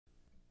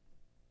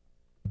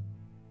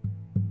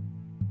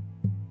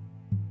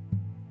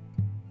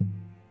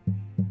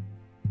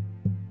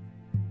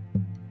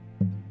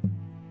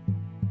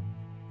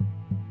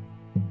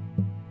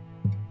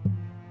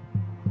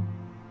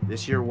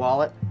This your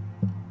wallet?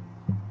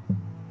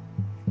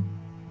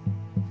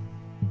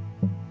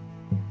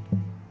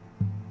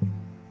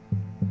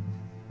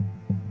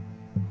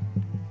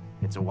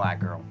 It's a white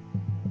girl.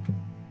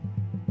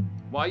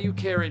 Why you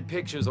carrying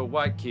pictures of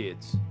white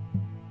kids?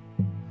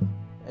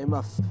 Hey,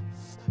 my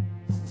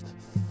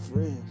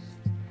friends.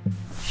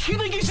 You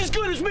think he's as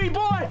good as me,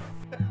 boy?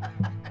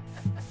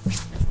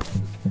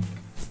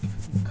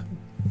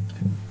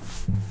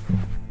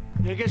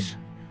 Niggas,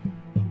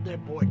 hold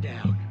that boy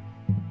down.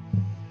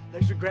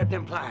 Let's grab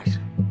them pliers.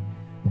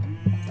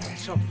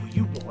 That's something for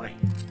you, boy.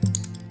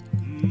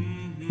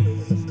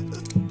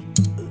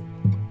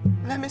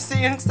 Let me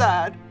see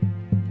inside.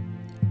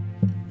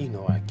 You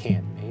know I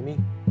can't, Mamie.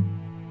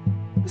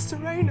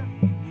 Mr. Rayner,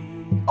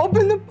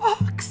 open the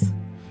box.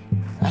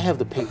 I have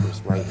the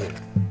papers right here.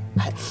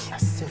 I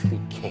simply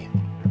can't.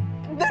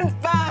 Then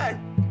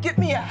fine. Get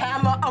me a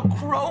hammer, a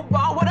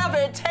crowbar, whatever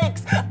it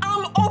takes.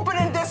 I'm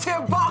opening this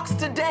here box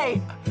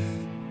today.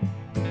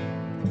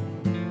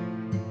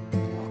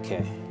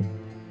 Okay,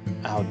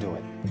 I'll do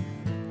it.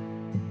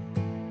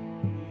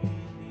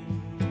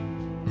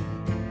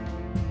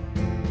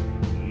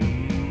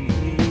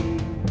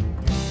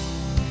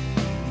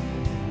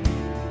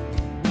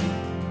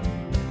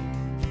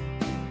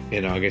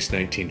 In August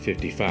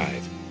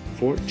 1955,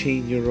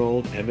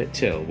 14-year-old EMMETT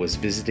TILL was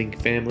visiting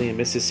family in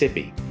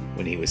Mississippi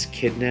when he was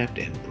kidnapped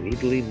and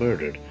brutally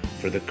murdered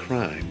for the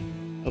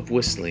crime of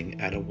whistling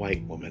at a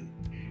white woman.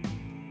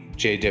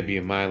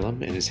 J.W.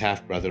 Milam and his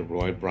half-brother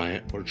Roy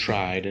Bryant were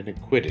tried and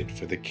acquitted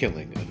for the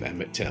killing of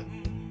EMMETT TILL.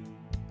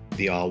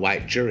 The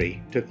all-white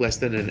jury took less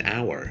than an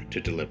hour to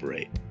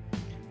deliberate.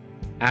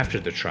 After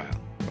the trial,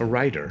 a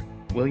writer,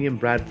 William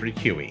Bradford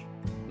Huie,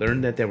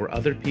 learned that there were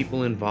other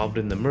people involved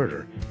in the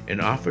murder and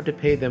offered to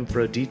pay them for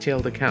a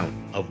detailed account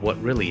of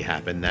what really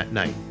happened that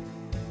night.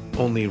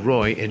 Only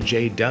Roy and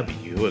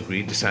J.W.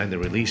 agreed to sign the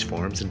release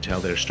forms and tell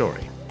their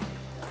story,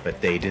 but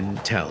they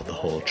didn't tell the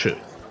whole truth.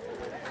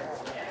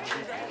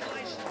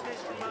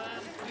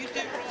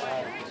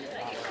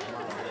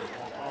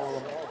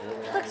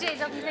 Look,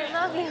 J.W., they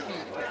love you.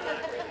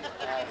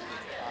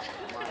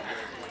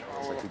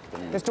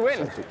 Mr.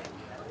 Whitten,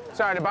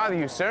 sorry to bother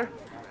you, sir,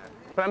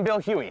 but I'm Bill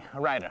Huie,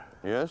 a writer.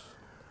 Yes?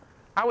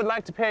 I would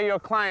like to pay your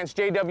clients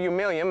J.W.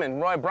 Milam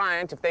and Roy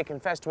Bryant if they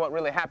confess to what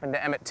really happened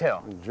to EMMETT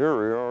TILL. The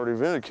jury already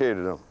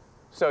vindicated them.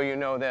 So you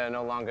know they're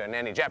no longer in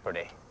any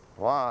jeopardy.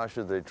 Why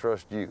should they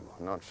trust you,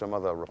 not some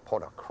other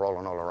reporter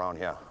crawling all around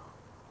here?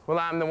 Well,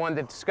 I'm the one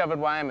that discovered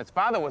why Emmett's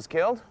father was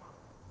killed.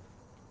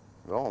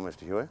 Go on,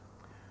 Mr. Huie.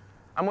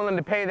 I'm willing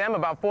to pay them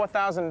about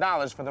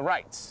 $4,000 for the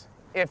rights,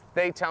 if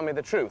they tell me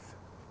the truth.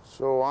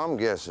 So I'm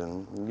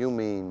guessing you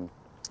mean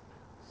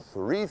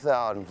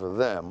 $3,000 for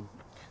them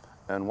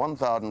and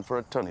 $1,000 for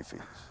attorney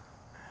fees.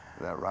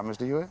 Is that right,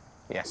 Mr. Huie?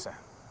 Yes, sir.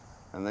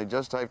 And they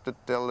just have to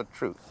tell the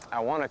truth. I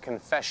want a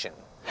confession.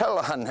 Hell,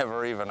 I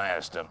never even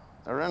asked them.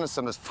 They're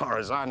innocent as far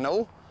as I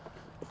know.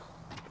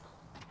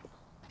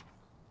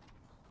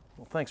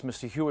 Well, thanks,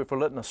 Mr. Huie, for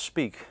letting us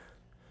speak.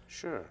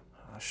 Sure.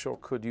 I sure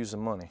could use the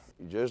money.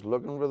 You're just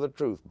looking for the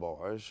truth,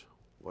 boys,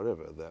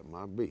 whatever that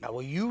might be. Now,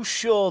 are you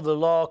sure the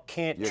law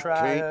can't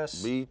try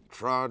us? You can't be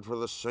tried for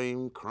the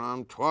same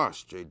crime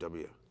twice,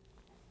 J.W.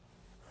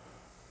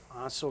 I'm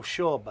not so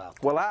sure about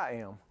that. Well,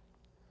 I am.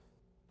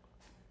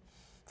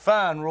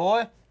 Fine,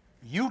 Roy.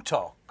 You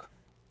talk.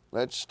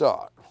 Let's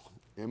start.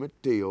 EMMETT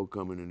TILL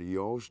coming into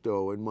your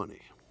store with money.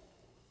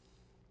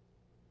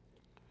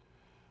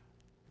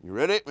 You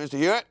ready,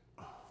 Mr.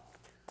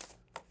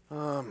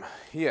 Huie?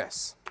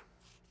 Yes.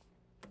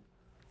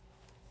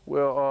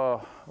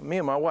 Well, me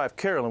and my wife,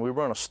 Carolyn, we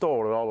run a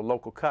store that all the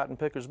local cotton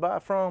pickers buy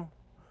from.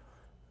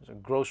 There's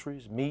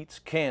groceries, meats,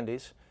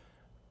 candies.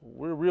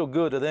 We're real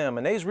good to them,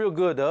 and they's real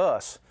good to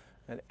us.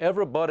 And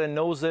everybody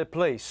knows their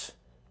place.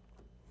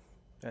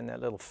 And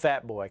that little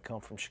fat boy come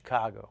from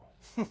Chicago.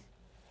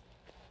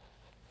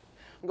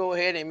 Go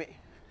ahead, Emmett.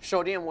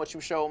 Show them what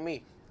you showed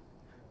me.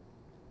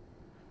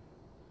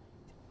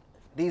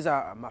 These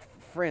are my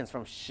friends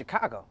from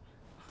Chicago.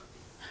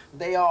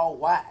 They all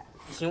white.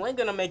 You ain't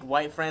gonna make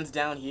white friends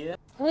down here.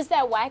 Who's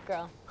that white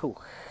girl? Who?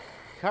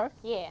 Her?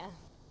 Yeah.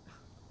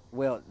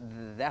 Well,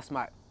 that's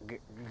my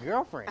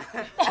girlfriend.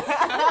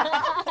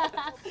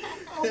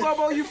 Oh,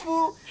 Bobo, you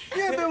fool.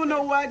 You ain't been with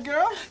no white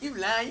girl. You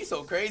lying, you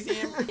so crazy.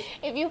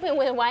 If you've been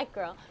with a white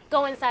girl,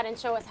 go inside and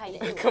show us how you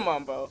do it. Come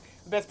on, Bo.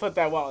 Best put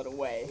that wallet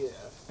away.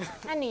 Yeah.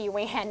 I knew you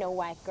ain't had no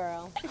white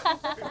girl.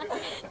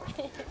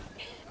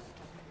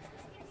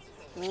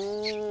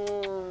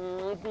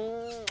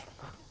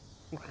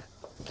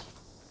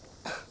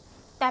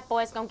 That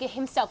boy's gonna get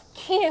himself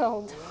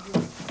killed.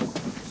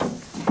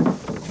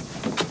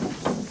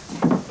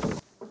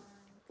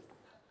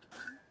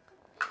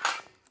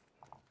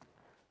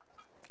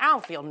 I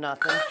don't feel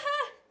nothing.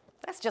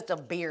 That's just a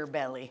beer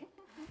belly.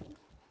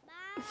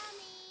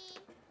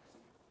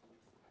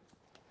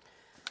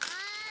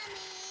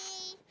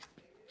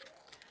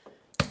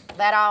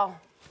 That all?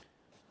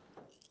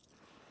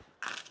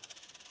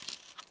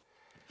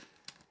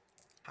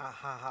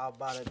 How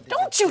about it?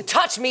 Don't you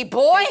touch me,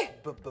 boy!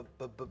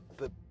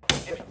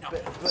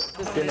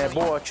 Then that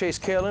boy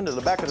chased Carolyn to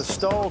the back of the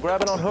stall,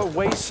 grabbing on her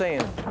waist,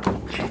 saying,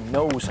 she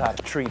knows how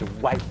to treat a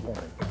white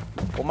woman.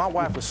 Well, my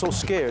wife was so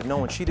scared,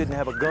 knowing she didn't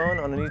have a gun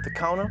underneath the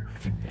counter,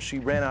 she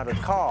ran out of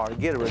the car to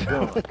get her a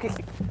gun.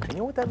 And you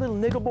know what that little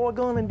nigger boy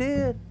gone and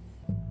did?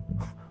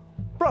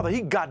 Brother,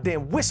 he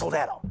goddamn whistled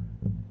at her.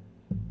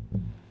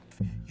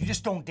 You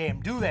just don't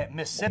damn do that in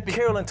Mississippi. Well,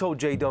 Carolyn told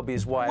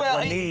J.W.'s wife,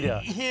 Juanita.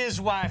 His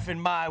wife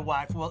and my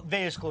wife, well,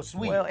 they're as close as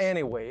we Well, is.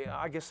 anyway,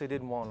 I guess they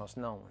didn't want us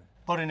knowing.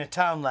 But in a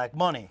town like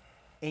Money,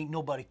 ain't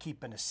nobody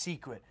keeping a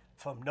secret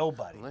from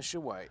nobody. Unless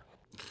you're white.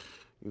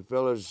 You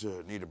fellas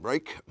need a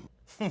break?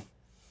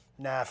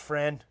 Nah,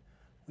 friend,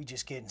 we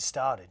just getting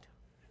started.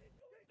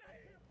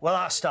 Well,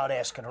 I'll start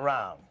asking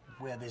around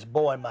where this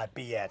boy might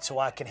be at so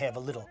I can have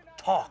a little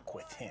talk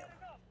with him.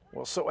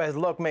 Well, so as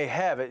luck may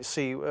have it,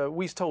 see, we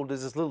was told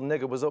this little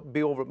nigger was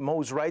be over at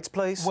Mose Wright's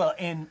place. Well,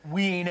 and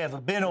we ain't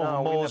ever been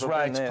over Mose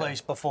Wright's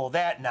place before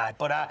that night,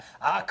 but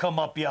I come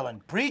up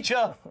yelling,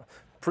 preacher!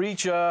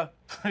 Preacher!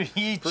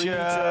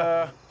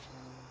 Preacher!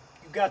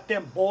 You got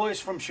them boys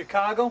from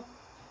Chicago?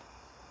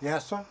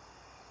 Yes, sir.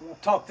 We'll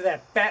talk to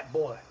that fat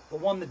boy, the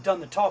one that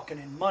done the talking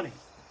in Money.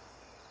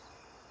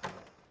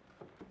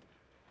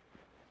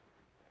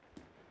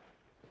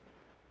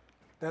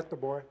 That the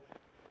boy.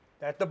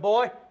 That the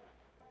boy?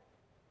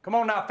 Come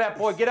on now, fat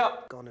boy, get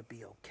up. Gonna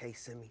be okay,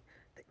 Simi.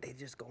 They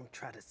just gonna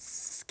try to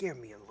scare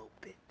me a little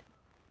bit.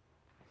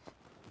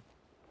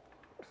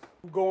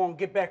 Go on,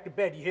 get back to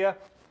bed, you hear?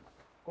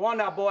 Go on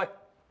now, boy.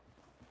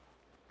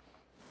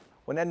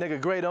 When that nigga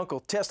great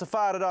uncle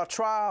testified at our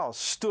trial,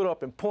 stood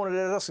up and pointed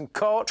at us in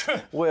court,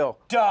 well...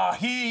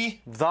 Dahi,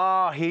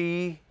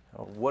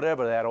 or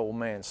whatever that old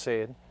man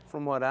said.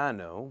 From what I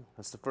know,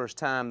 that's the first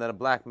time that a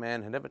black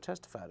man had ever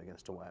testified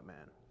against a white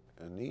man.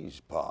 In these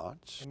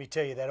parts. Let me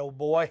tell you, that old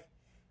boy,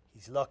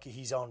 he's lucky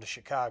he's on to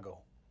Chicago.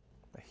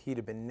 He'd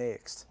have been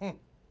next.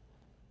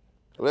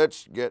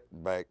 Let's get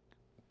back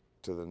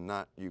to the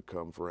night you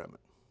come for Emmett.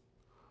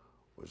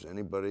 Was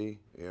anybody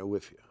here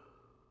with you?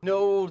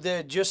 No,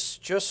 they're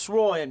just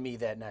Roy and me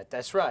that night.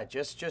 That's right,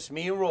 just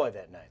me and Roy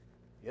that night.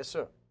 Yes,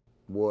 sir.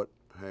 What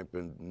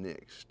happened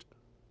next?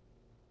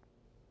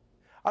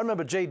 I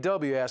remember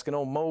J.W. asking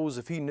old Mose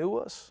if he knew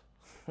us.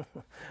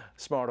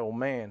 Smart old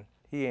man.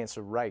 He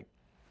answered right.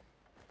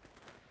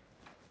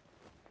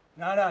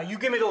 No, you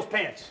give me those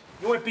pants.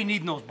 You ain't be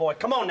needing those, boy.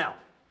 Come on now.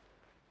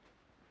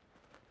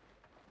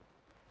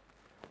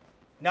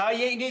 No,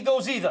 you ain't need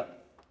those either.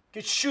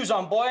 Get your shoes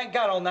on, boy. I ain't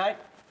got all night.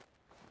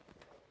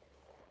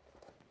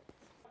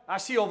 I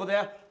see you over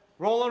there.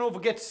 Roll on over,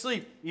 get to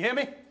sleep. You hear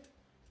me?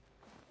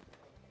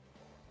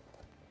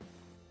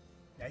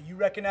 Now, you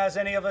recognize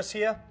any of us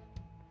here?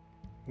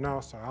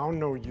 No, sir, I don't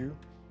know you.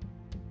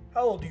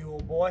 How old are you,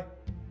 old boy?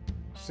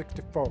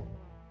 64.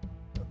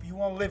 If you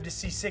want to live to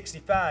see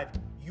 65,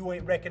 you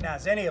ain't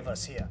recognize any of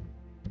us here.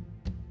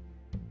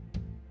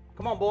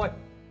 Come on, boy.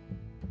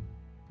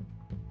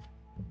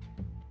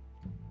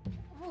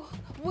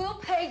 We'll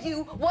pay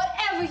you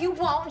whatever you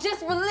want.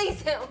 Just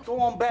release him. Go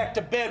on back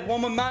to bed,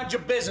 woman. Mind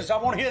your business. I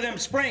want to hear them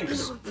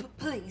springs.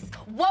 Please,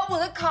 what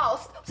will it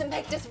cost to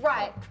make this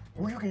right?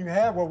 Well, you can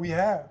have what we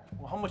have.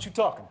 Well, how much you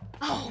talking?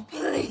 Oh,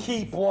 please.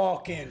 Keep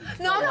walking.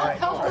 No,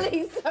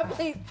 please, sir,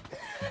 please.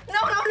 No.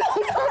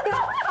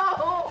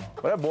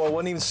 Well, that boy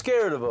wasn't even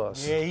scared of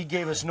us. Yeah, he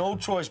gave us no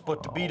choice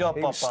but to beat up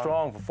He was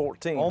strong for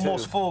 14,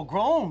 Almost too. full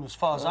grown, as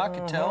far as I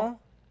could tell.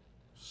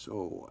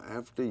 So,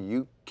 after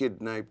you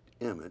kidnapped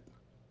Emmett,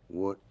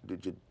 what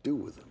did you do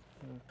with him?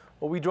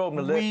 Well, we drove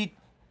him to We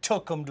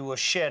took him to a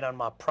shed on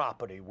my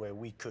property where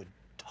we could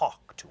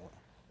talk to him.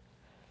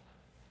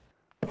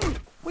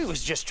 We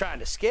was just trying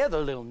to scare the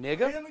little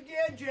nigger. Him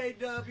again,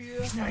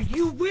 J.W. Now,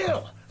 you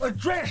will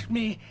address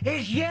me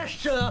as yes,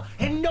 sir,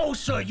 and no,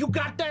 sir. You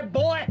got that,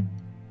 boy?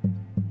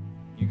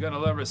 You gonna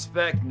learn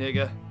respect,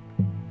 nigga.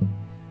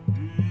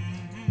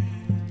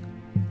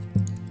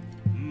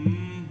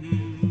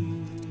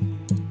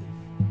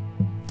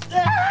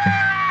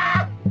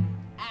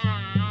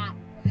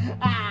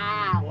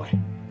 Boy,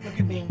 look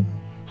at me.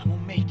 I'm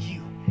gonna make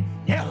you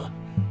never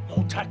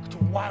won't talk to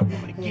a white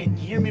woman again.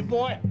 You hear me,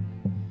 boy?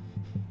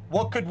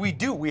 What could we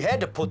do? We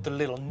had to put the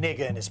little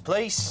nigger in his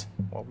place.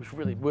 Well, we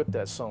really whipped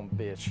that son of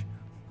a bitch.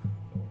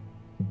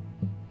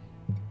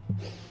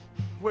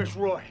 Where's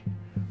Roy?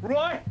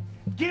 Roy,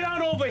 get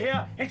on over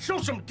here and show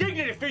some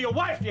dignity for your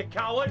wife, you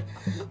coward.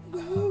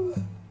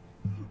 Come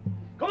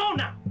on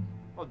now.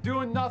 Well,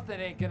 doing nothing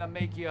ain't gonna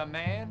make you a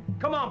man.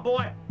 Come on,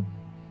 boy.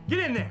 Get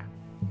in there.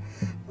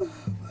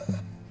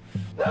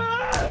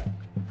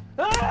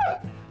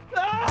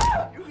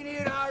 You can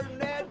hit harder than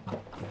that.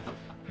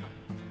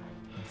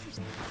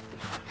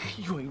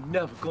 You ain't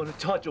never gonna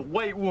touch a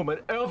white woman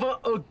ever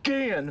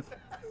again.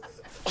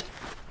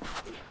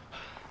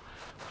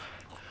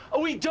 Are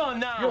we done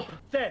now? You're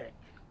pathetic.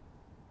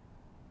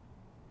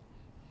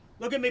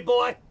 Look at me,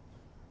 boy.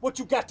 What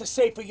you got to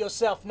say for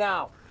yourself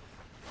now?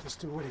 Just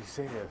do what he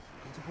says.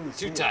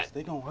 Too tight.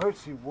 They gonna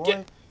hurt you, boy.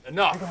 Get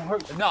enough. They gonna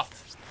hurt you.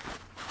 Enough.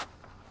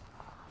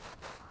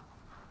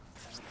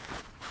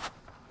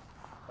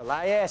 Well,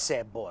 I asked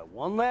that boy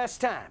one last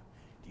time.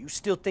 Do you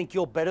still think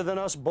you're better than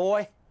us,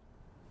 boy?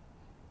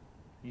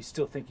 You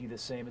still think you're the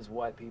same as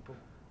white people?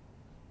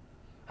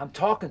 I'm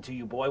talking to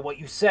you, boy. What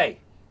you say?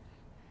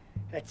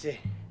 That's it.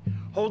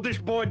 Hold this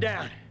boy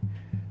down.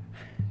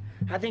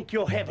 I think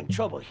you're having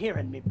trouble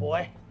hearing me,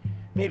 boy.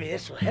 Maybe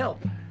this will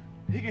help.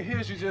 He can hear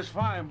you just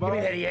fine, boss. Give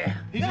me that ear.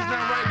 He's just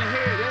not right in the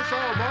head, that's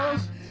all,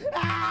 boss.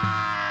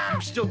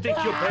 You still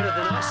think you're better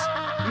than us?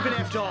 Even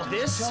after all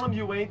this? Tell him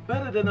you ain't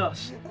better than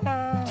us.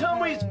 Tell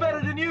me he's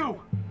better than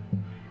you.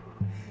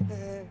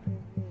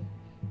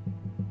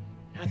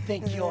 I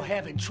think you're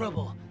having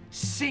trouble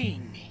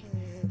seeing me,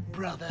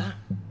 brother.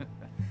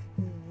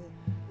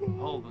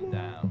 Hold him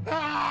down.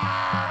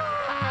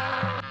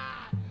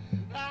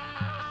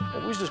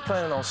 Well, we was just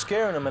planning on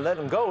scaring him and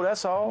letting him go,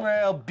 that's all.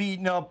 Well,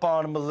 beating up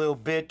on him a little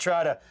bit,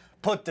 try to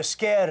put the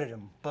scare at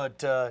him,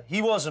 but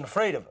he wasn't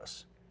afraid of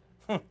us.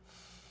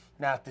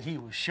 Not that he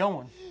was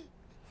showing.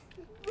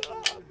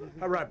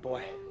 All right,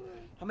 boy.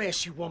 I'm gonna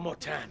ask you one more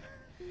time.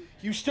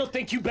 You still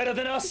think you better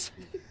than us?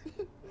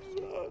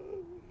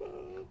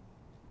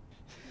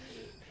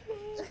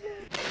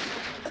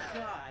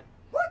 God.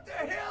 What the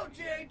hell,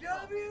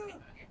 J.W.?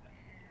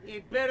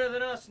 You're better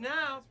than us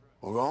now.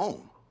 Well, go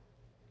on.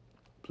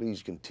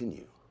 Please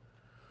continue.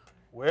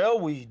 Well,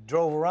 we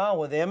drove around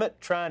with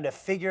Emmett trying to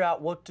figure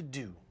out what to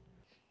do.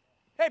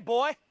 Hey,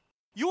 boy,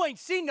 you ain't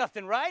seen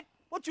nothing, right?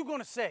 What you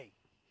gonna say?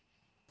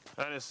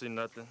 I didn't see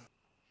nothing.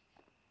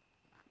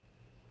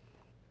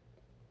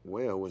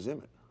 Where was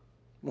Emmett?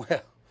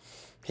 Well,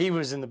 he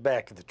was in the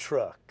back of the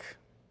truck.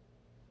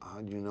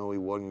 How'd you know he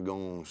wasn't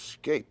gonna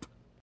escape?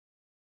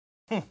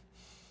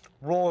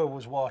 Roy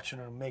was watching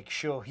her to make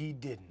sure he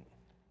didn't.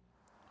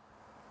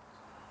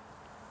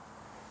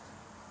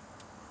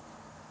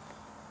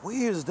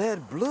 Where's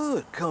that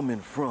blood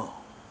coming from?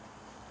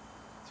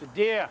 It's a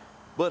deer.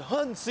 But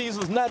hunting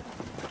season's not...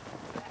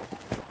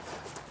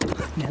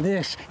 Now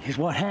this is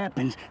what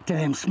happens to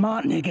them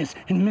smart niggas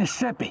in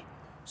Mississippi.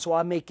 So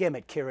I make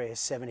Emmett carry a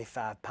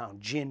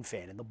 75-pound gin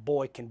fan, and the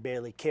boy can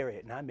barely carry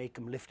it, and I make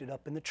him lift it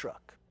up in the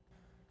truck.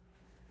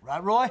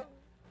 Right, Roy?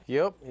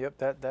 Yep,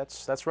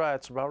 that's right,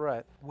 it's about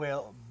right.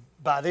 Well,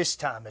 by this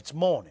time it's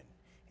morning,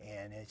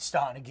 and it's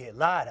starting to get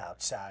light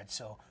outside,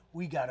 so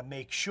we gotta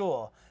make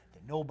sure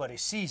that nobody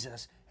sees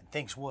us and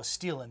thinks we're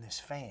stealing this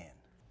fan.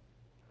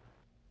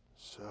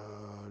 So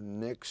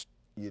next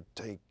you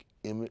take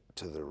Emmett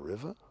to the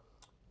river?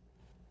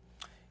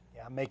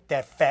 Yeah, I make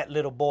that fat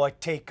little boy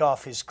take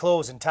off his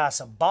clothes and tie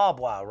some barbed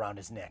wire around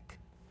his neck.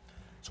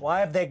 So I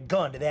have that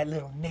gun to that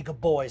little nigger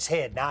boy's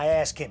head, and I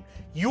ask him,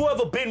 "You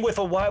ever been with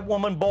a white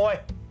woman, boy?"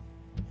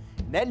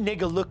 And that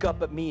nigger looked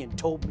up at me and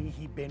told me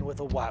he'd been with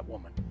a white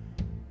woman.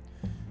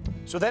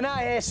 So then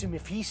I asked him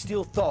if he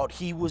still thought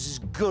he was as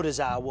good as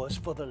I was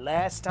for the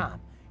last time.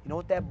 You know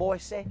what that boy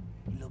said?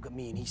 He looked at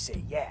me and he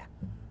said, "Yeah."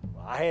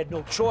 Well, I had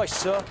no choice,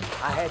 sir.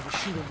 I had to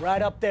shoot him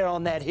right up there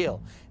on that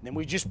hill. And then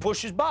we just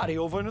pushed his body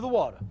over into the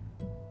water.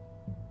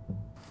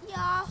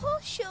 Yeah,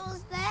 who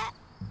shows that?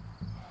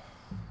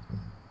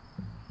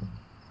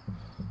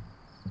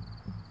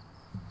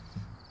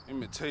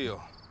 EMMETT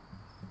TILL.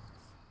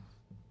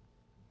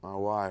 My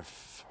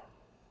wife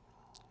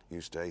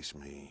used to ask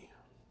me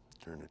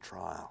during the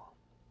trial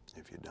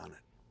if you'd done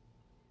it.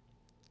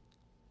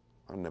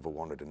 I never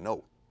wanted to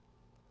know.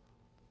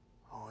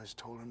 I always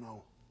told her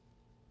no.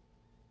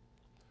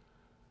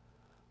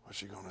 What's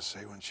she gonna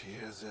say when she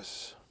hears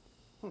this?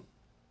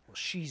 Well,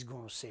 she's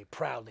gonna say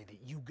proudly that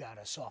you got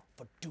us off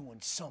for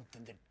doing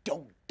something that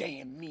don't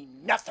damn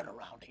mean nothing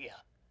around here.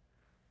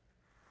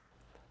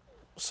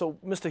 So,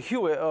 Mr.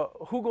 Huie,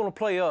 who gonna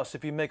play us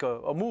if you make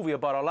a movie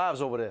about our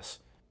lives over this?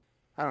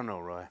 I don't know,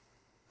 Roy.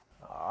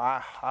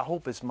 I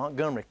hope it's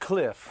Montgomery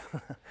Cliff.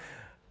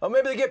 Or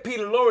maybe they get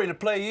Peter Lorre to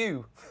play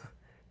you.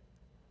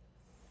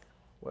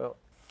 Well,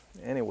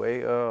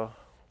 anyway,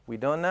 we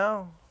done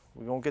now?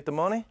 We gonna get the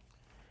money?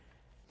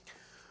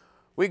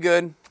 We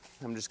good.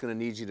 I'm just gonna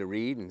need you to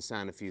read and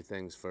sign a few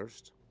things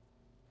first.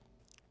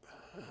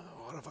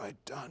 What have I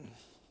done?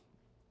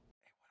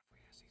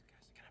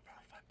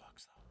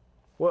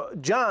 Well,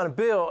 John and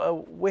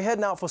Bill, we're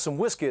heading out for some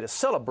whiskey to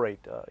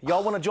celebrate.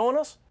 Y'all want to join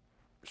us?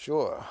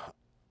 Sure.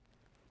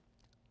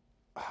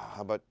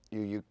 How about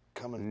you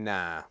coming?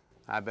 Nah,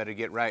 I better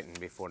get writing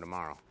before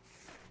tomorrow.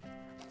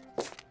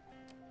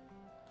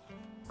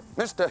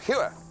 Mr.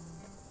 Huie,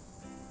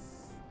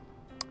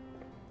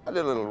 I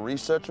did a little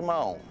research of my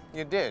own.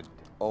 You did?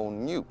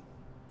 On you.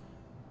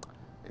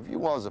 If you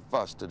was the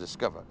first to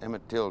discover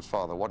EMMETT TILL's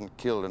father wasn't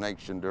killed in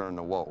action during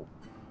the war,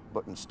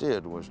 but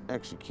instead was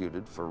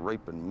executed for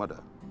rape and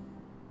murder,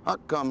 how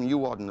come you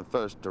wasn't the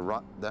first to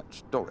write that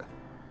story?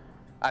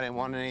 I didn't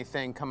want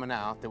anything coming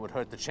out that would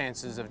hurt the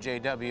chances of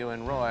J.W.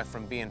 and Roy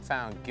from being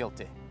found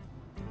guilty.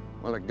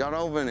 Well, it got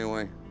over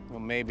anyway. Well,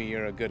 maybe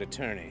you're a good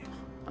attorney.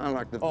 I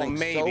like to think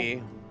so. Or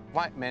maybe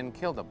white men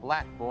killed a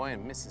black boy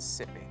in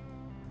Mississippi.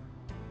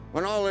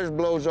 When all this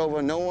blows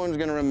over, no one's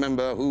gonna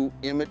remember who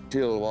EMMETT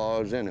TILL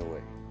was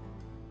anyway.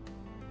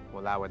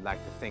 Well, I would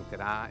like to think that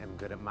I am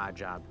good at my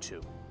job,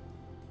 too.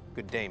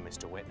 Good day,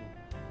 Mr. Whitten.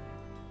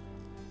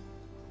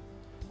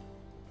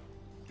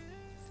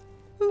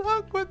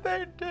 Look what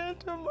they did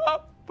to my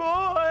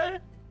boy.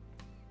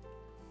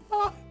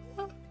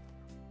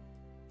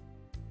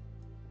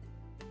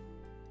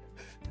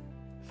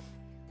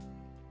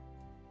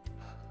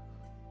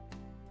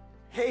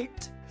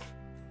 Hate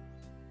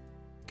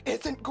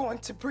isn't going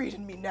to breed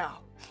in me now,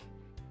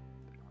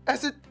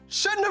 as it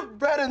shouldn't have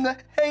bred in the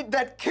hate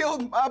that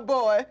killed my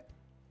boy.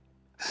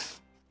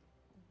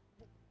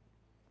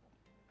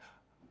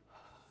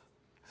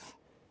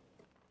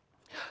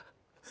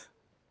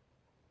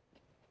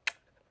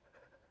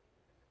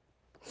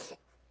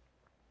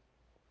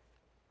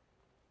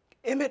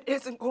 Emmett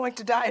isn't going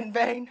to die in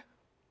vain.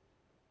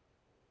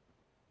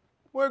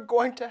 We're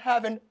going to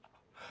have an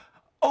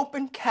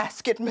open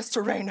casket,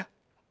 Mr. Rayner.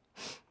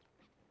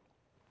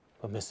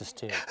 But Mrs.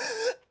 Till.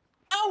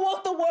 I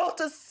want the world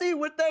to see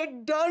what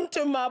they've done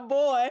to my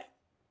boy.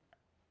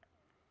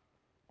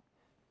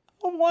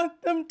 I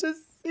want them to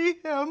see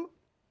him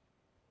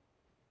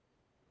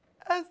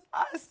as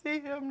I see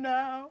him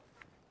now.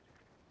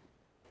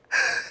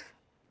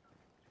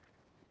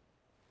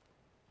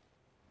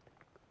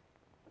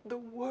 The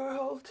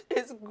world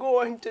is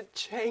going to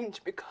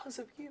change because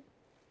of you.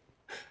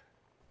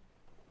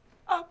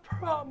 I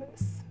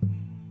promise.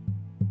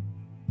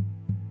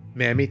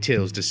 Mamie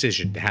Till's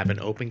decision to have an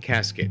open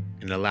casket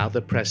and allow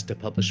the press to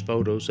publish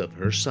photos of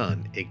her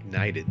son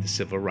ignited the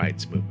civil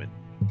rights movement.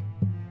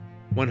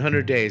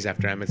 100 days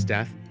after Emmett's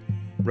death,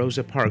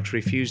 Rosa Parks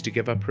refused to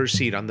give up her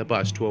seat on the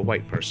bus to a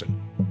white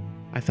person.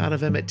 I thought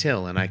of Emmett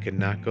Till and I could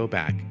not go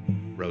back.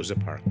 Rosa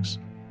Parks.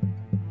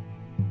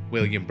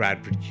 William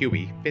Bradford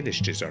Huie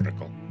finished his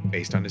article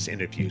based on his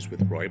interviews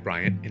with Roy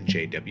Bryant and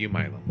J.W.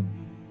 Milam.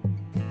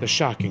 The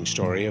shocking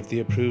story of the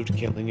approved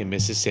killing in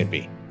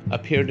Mississippi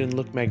appeared in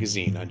Look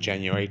magazine on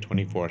January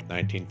 24,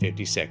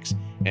 1956,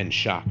 and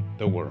shocked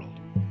the world.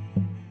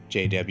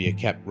 J.W.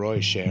 kept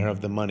Roy's share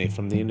of the money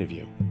from the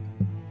interview.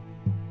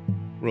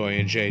 Roy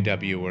and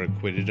J.W. were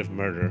acquitted of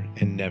murder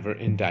and never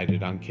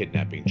indicted on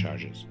kidnapping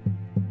charges.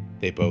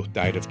 They both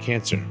died of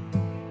cancer.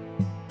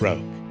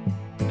 Broke.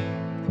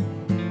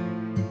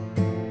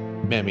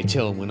 Mamie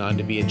Till went on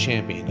to be a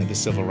champion of the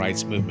civil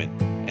rights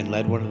movement and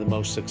led one of the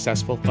most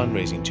successful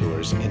fundraising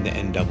tours in the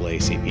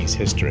NAACP's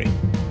history.